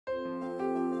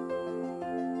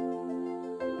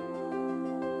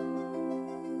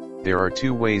There are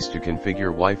two ways to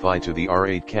configure Wi-Fi to the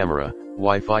R8 camera: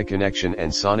 Wi-Fi connection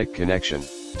and sonic connection.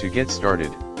 To get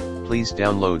started, please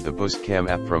download the Boostcam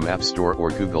app from App Store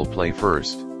or Google Play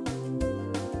first.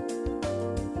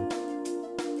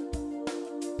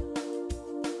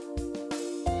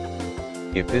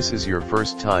 If this is your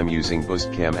first time using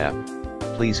Boostcam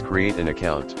app, please create an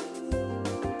account.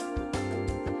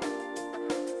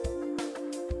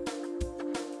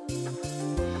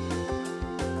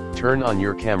 Turn on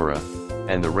your camera,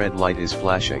 and the red light is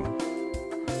flashing.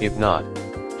 If not,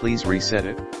 please reset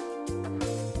it.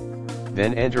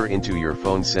 Then enter into your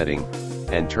phone setting,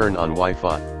 and turn on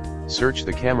Wi-Fi. Search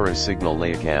the camera signal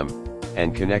LayCam,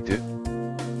 and connect it.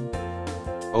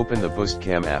 Open the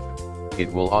Boostcam app.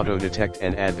 It will auto-detect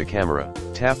and add the camera.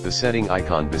 Tap the setting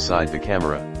icon beside the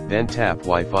camera, then tap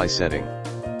Wi-Fi setting.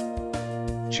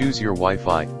 Choose your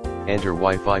Wi-Fi, enter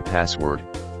Wi-Fi password,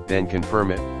 then confirm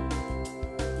it.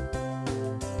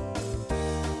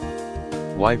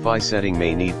 Wi-Fi setting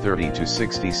may need 30 to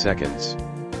 60 seconds.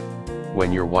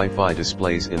 When your Wi-Fi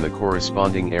displays in the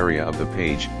corresponding area of the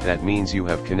page, that means you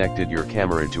have connected your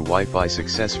camera to Wi-Fi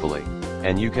successfully,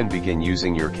 and you can begin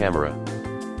using your camera.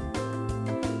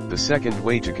 The second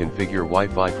way to configure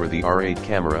Wi-Fi for the R8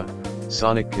 camera: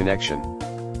 sonic connection.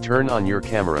 Turn on your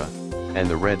camera, and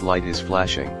the red light is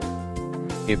flashing.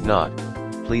 If not,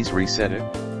 please reset it.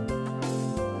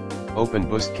 Open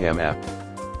Boostcam app.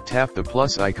 Tap the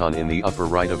plus icon in the upper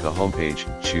right of the homepage,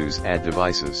 choose Add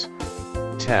Devices.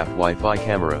 Tap Wi-Fi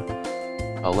Camera.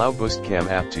 Allow Boostcam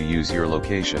app to use your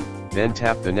location, then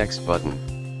tap the next button.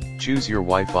 Choose your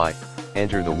Wi-Fi,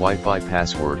 enter the Wi-Fi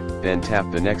password, then tap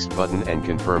the next button and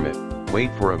confirm it.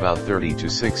 Wait for about 30 to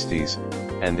 60s,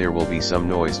 and there will be some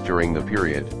noise during the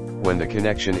period. When the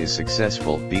connection is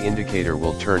successful, the indicator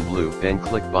will turn blue, then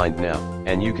click Bind Now,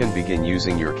 and you can begin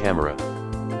using your camera.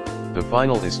 The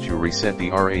final is to reset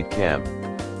the R8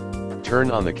 cam. Turn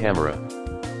on the camera.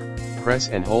 Press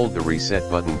and hold the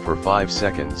reset button for 5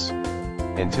 seconds.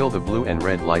 Until the blue and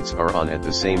red lights are on at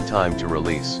the same time to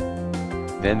release.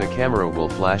 Then the camera will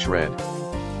flash red.